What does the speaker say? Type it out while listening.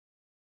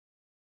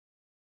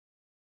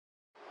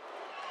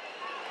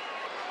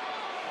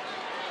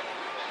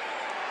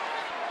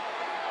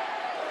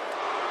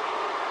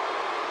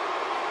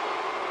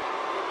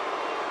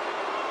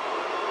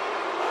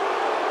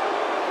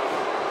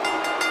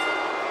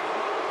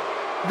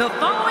The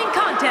following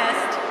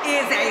contest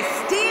is a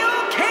steel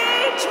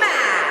cage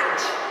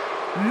match.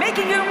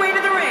 Making her way to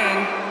the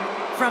ring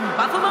from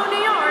Buffalo, New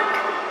York,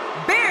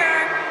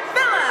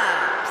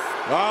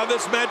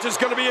 This match is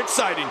going to be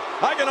exciting.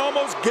 I can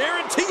almost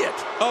guarantee it.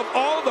 Of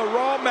all the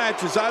Raw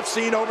matches I've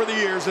seen over the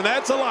years, and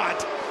that's a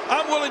lot,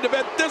 I'm willing to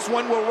bet this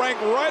one will rank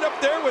right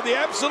up there with the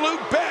absolute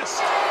best.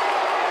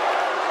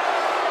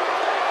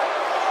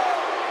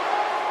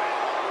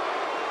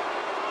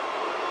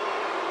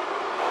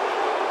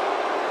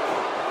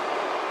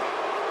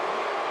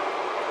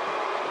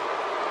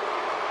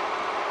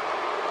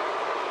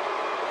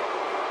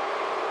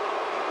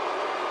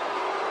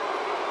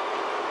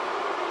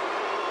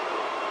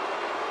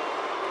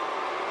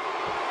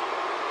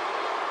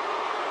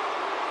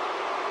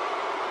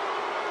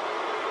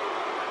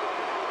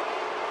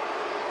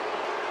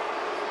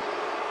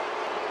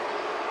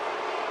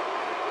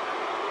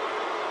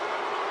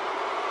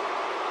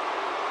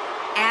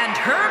 And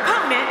her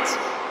opponent,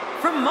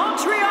 from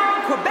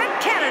Montreal,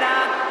 Quebec,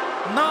 Canada,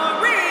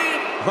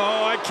 Maryse.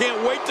 Oh, I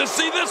can't wait to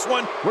see this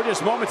one. We're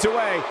just moments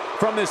away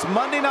from this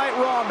Monday Night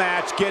Raw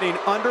match getting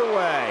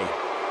underway.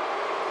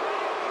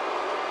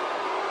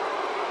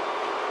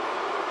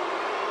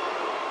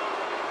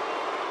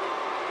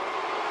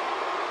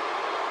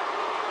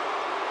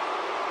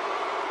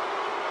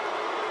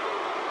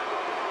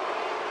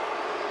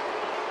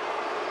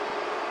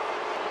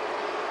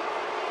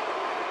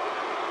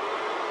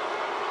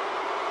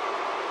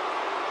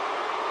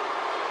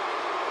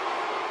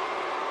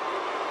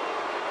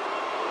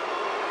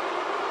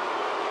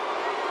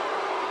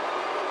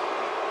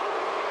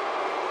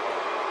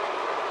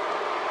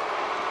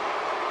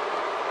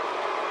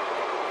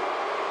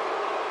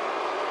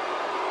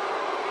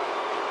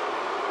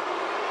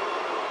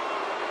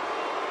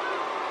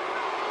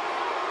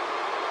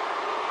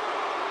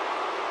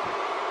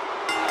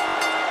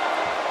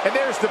 And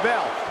there's the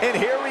bell, and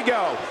here we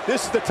go.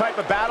 This is the type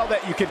of battle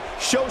that you can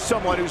show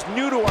someone who's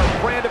new to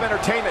our brand of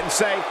entertainment and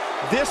say,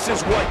 this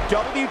is what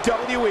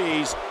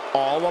WWE's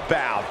all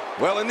about.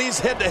 Well, in these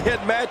head-to-head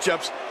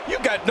matchups, you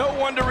got no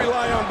one to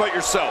rely on but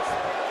yourself.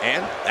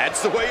 And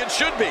that's the way it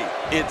should be.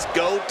 It's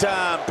go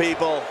time,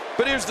 people.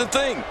 But here's the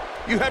thing.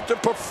 You have to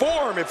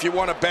perform if you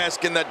want to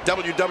bask in that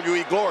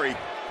WWE glory.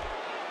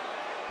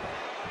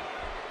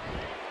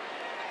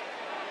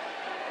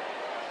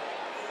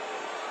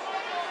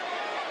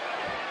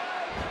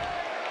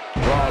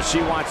 Oh, she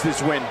wants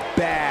this win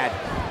bad.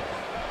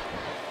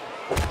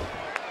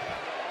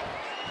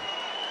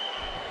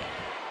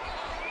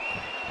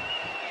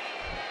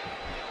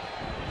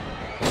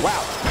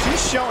 Wow,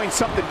 she's showing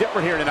something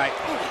different here tonight.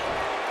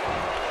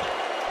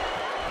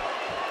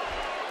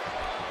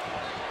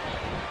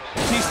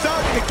 She's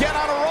starting to get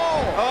on a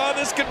roll. Oh,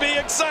 this could be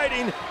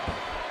exciting.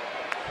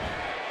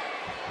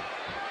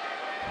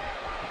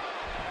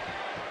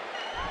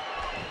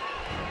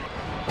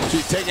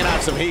 She's taking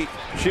out some heat.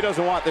 She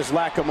doesn't want this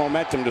lack of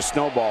momentum to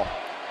snowball.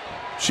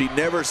 She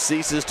never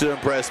ceases to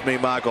impress me,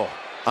 Michael.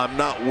 I'm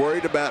not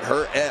worried about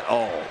her at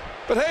all.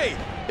 But hey,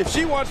 if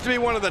she wants to be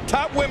one of the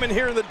top women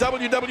here in the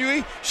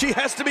WWE, she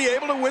has to be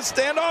able to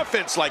withstand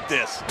offense like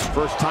this.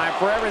 First time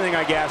for everything,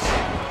 I guess.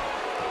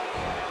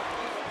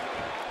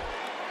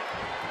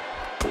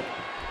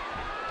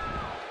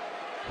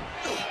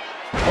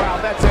 Wow,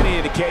 that's any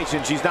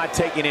indication she's not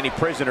taking any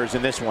prisoners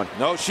in this one.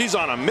 No, she's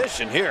on a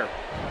mission here.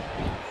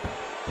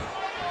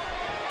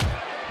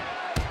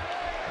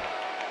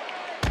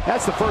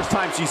 That's the first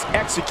time she's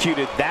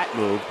executed that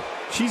move.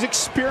 She's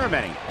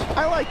experimenting.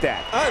 I like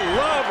that. I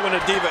love when a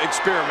diva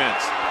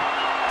experiments.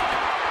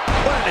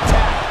 What an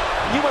attack.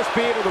 You must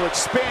be able to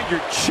expand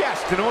your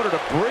chest in order to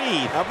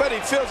breathe. I bet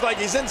he feels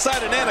like he's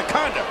inside an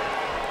anaconda.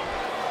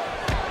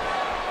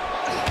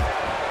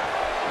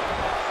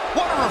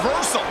 What a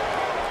reversal.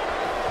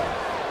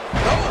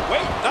 Oh,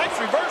 wait, nice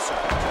reversal.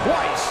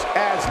 Twice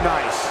as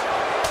nice.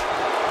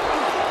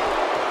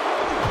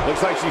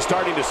 Looks like she's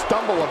starting to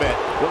stumble a bit.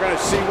 We're going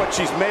to see what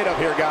she's made of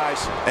here,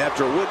 guys.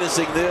 After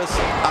witnessing this,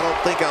 I don't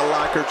think I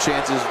like her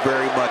chances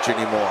very much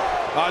anymore.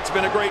 It's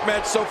been a great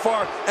match so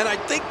far, and I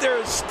think there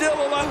is still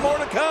a lot more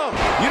to come.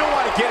 You don't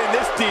want to get in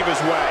this diva's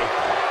way.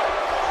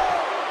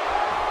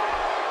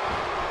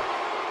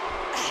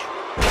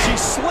 She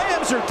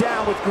slams her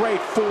down with great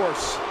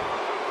force.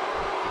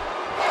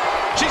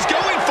 She's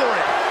going for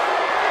it.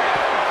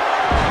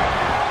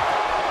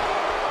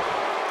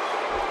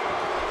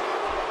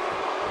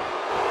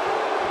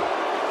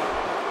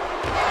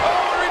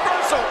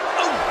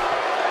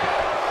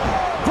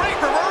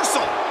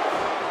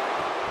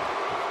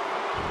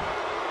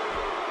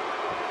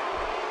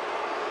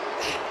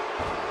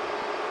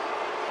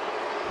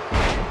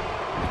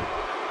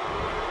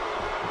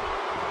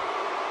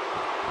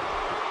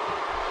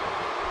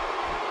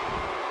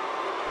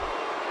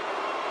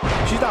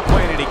 She's not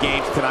playing any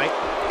games tonight.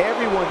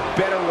 Everyone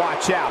better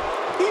watch out.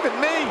 Even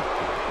me.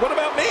 What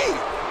about me?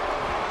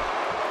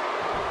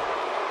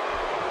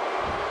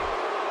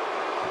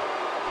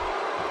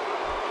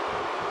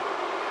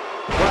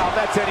 Well,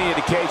 that's any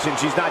indication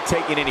she's not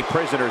taking any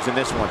prisoners in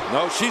this one.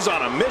 No, she's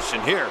on a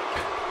mission here.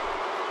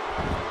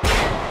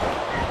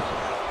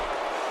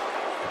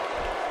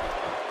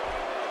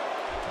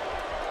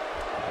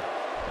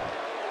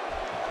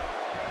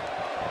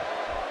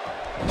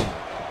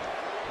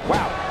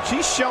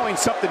 showing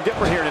something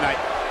different here tonight.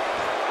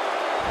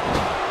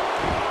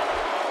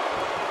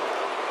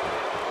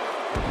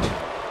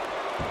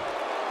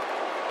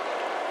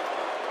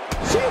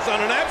 She's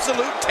on an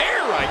absolute tear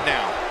right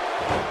now.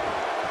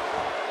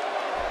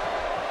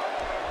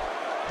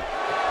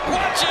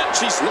 Watch it.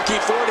 She's looking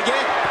for it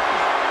again.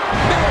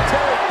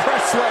 Military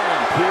press slam.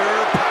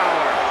 Pure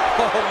power.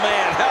 Oh,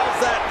 man,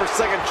 how's that for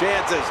second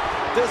chances?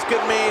 This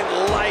could mean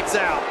lights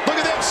out. Look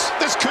at this.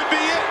 This could be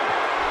it.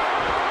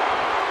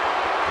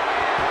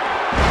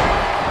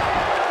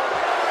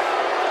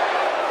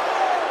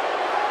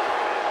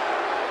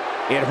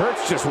 It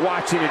hurts just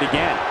watching it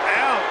again.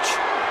 Ouch.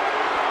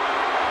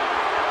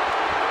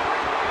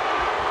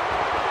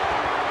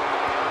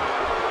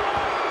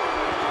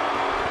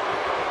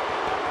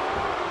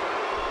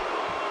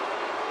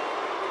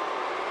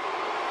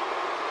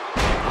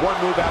 One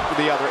move after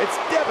the other. It's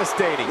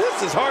devastating.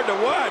 This is hard to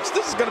watch.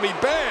 This is going to be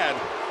bad.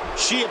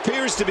 She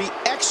appears to be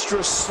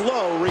extra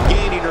slow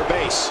regaining her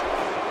base.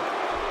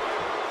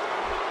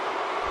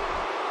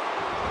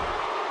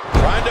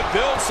 Trying to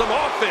build some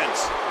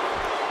offense.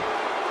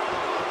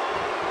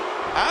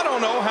 I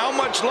don't know how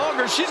much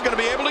longer she's going to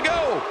be able to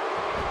go.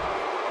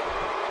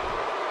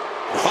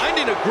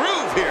 Finding a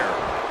groove here.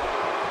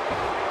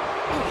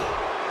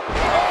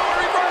 Oh,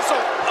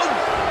 reversal. Oh.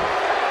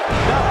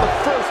 Not the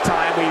first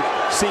time we've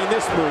seen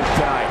this move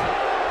tonight.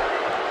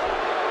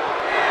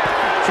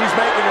 She's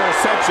making her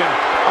ascension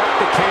up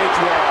the cage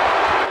wall.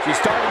 She's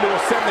starting to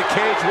ascend the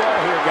cage wall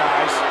here,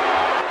 guys.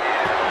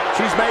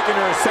 She's making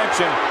her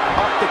ascension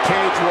up the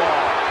cage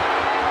wall.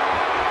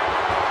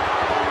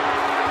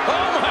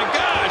 Oh, my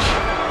gosh.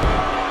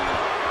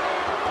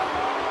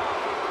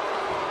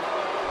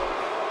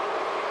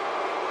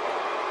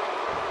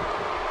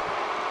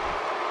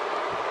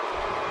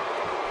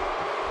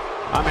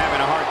 I'm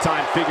having a hard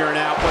time figuring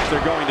out what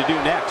they're going to do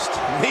next.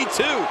 Me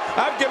too.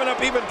 I've given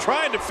up even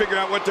trying to figure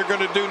out what they're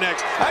going to do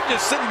next. I'm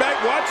just sitting back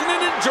watching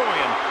and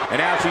enjoying. And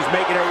now she's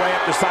making her way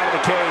up the side of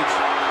the cage.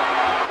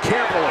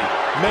 Carefully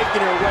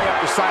making her way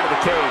up the side of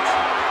the cage.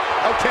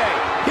 Okay,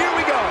 here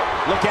we go.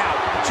 Look out.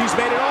 She's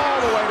made it all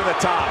the way to the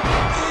top.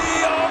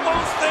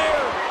 Almost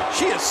there.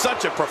 She is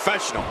such a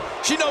professional.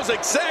 She knows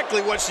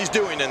exactly what she's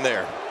doing in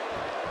there.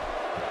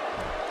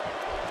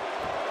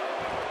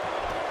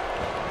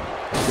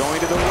 Going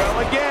to the well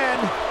again.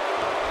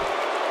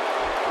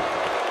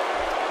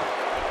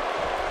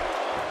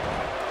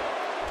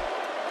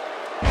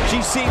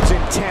 She seems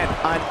intent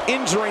on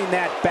injuring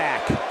that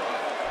back.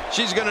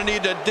 She's going to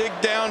need to dig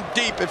down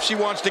deep if she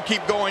wants to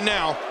keep going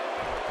now.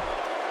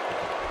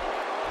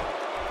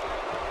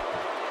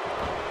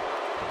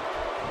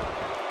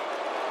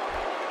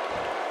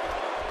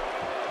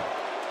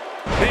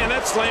 Man,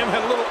 that slam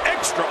had a little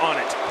extra on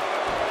it.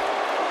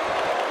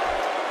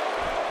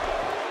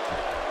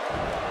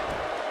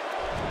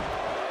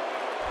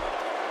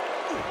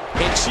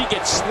 And she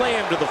gets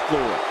slammed to the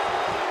floor.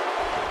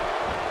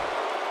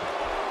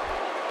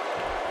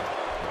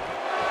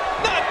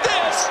 Not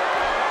this!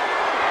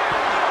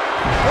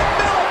 The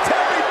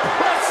military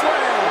press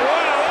slam.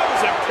 Wow, that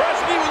was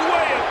impressive. He was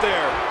way up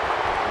there.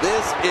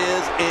 This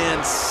is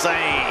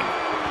insane.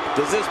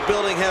 Does this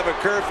building have a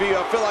curfew?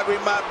 I feel like we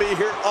might be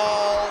here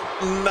all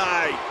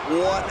night.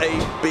 What a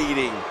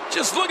beating.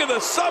 Just look at the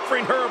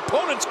suffering her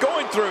opponent's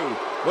going through.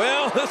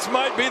 Well, this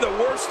might be the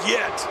worst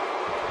yet.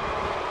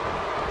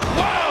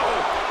 Wow!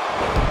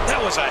 That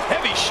was a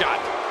heavy shot.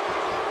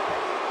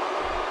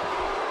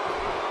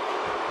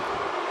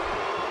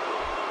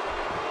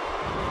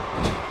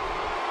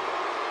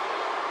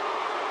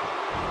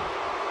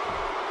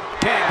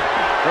 Ken,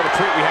 what a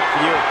treat we have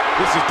for you.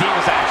 This is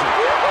Divas action.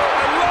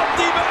 I love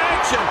Diva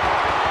action.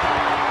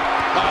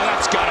 Oh,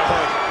 that's gotta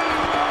hurt.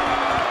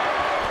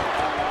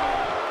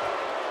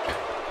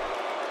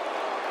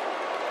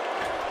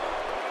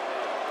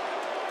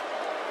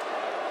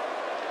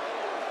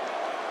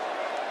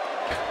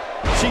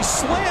 She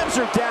slams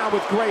her down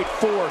with great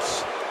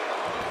force.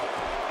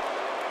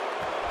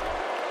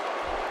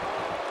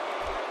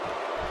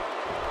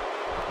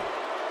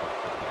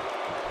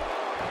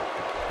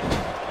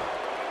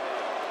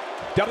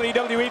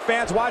 WWE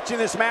fans watching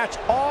this match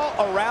all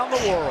around the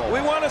world. We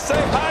want to say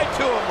hi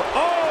to them,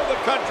 all the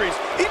countries,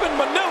 even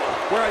Manila,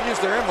 where I use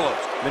their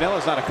envelopes.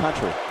 Manila's not a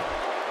country.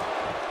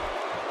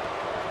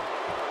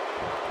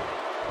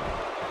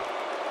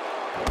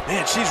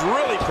 Man, she's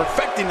really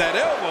perfecting that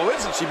elbow,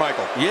 isn't she,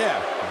 Michael? Yeah,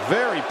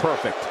 very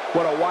perfect.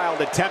 What a wild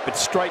attempt at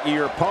striking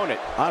your opponent.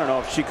 I don't know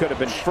if she could have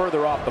been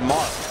further off the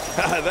mark.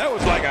 That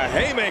was like a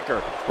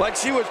haymaker, like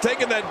she was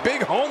taking that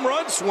big home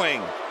run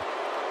swing.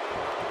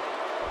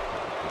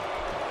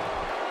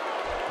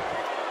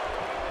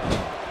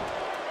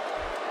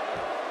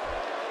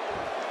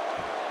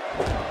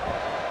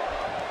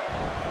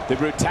 The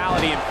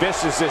brutality and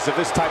viciousness of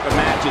this type of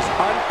match is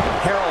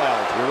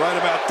unparalleled. You're right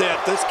about that.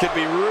 This could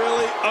be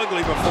really ugly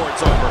before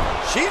it's over.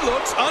 She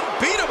looks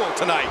unbeatable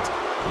tonight.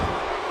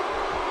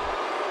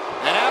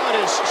 And now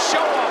it is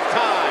show-off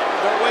time.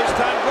 Don't waste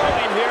time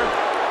gloating here.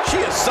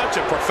 She is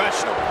such a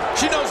professional.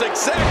 She knows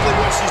exactly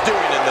what she's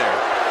doing in there.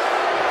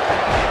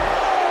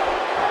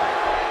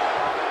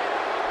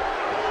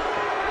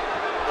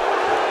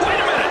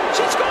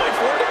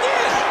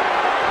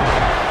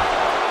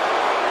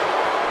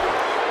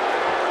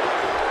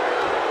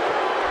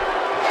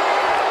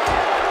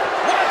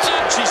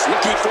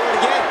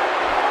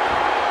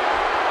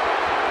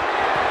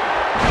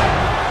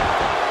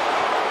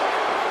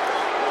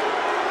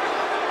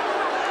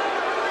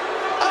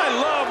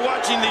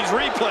 watching these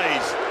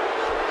replays.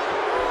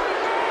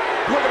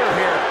 Look at her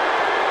here.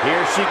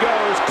 Here she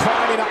goes,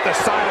 climbing up the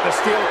side of the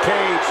steel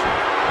cage.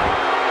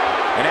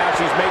 And now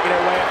she's making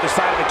her way up the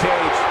side of the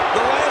cage.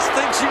 The last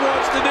thing she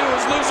wants to do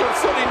is lose her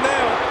footing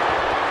now.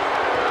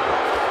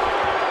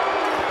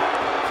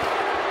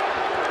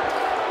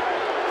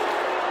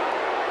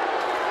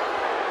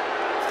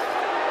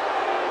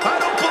 I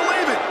don't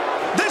believe it.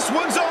 This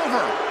one's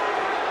over.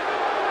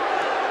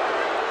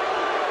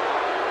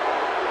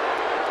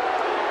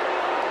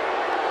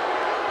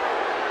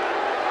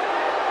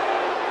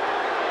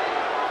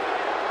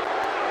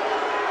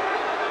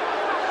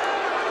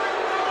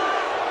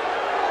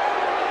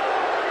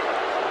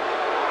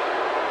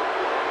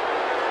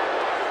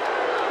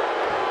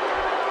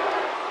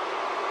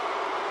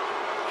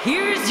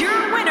 Here's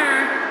your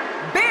winner,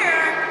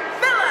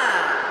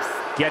 Phillips.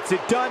 Gets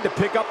it done to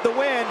pick up the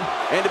win.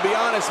 And to be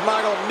honest,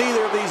 Michael,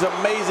 neither of these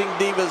amazing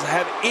divas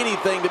have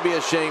anything to be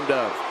ashamed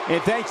of.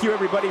 And thank you,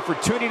 everybody, for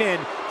tuning in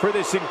for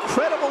this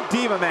incredible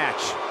Diva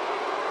match.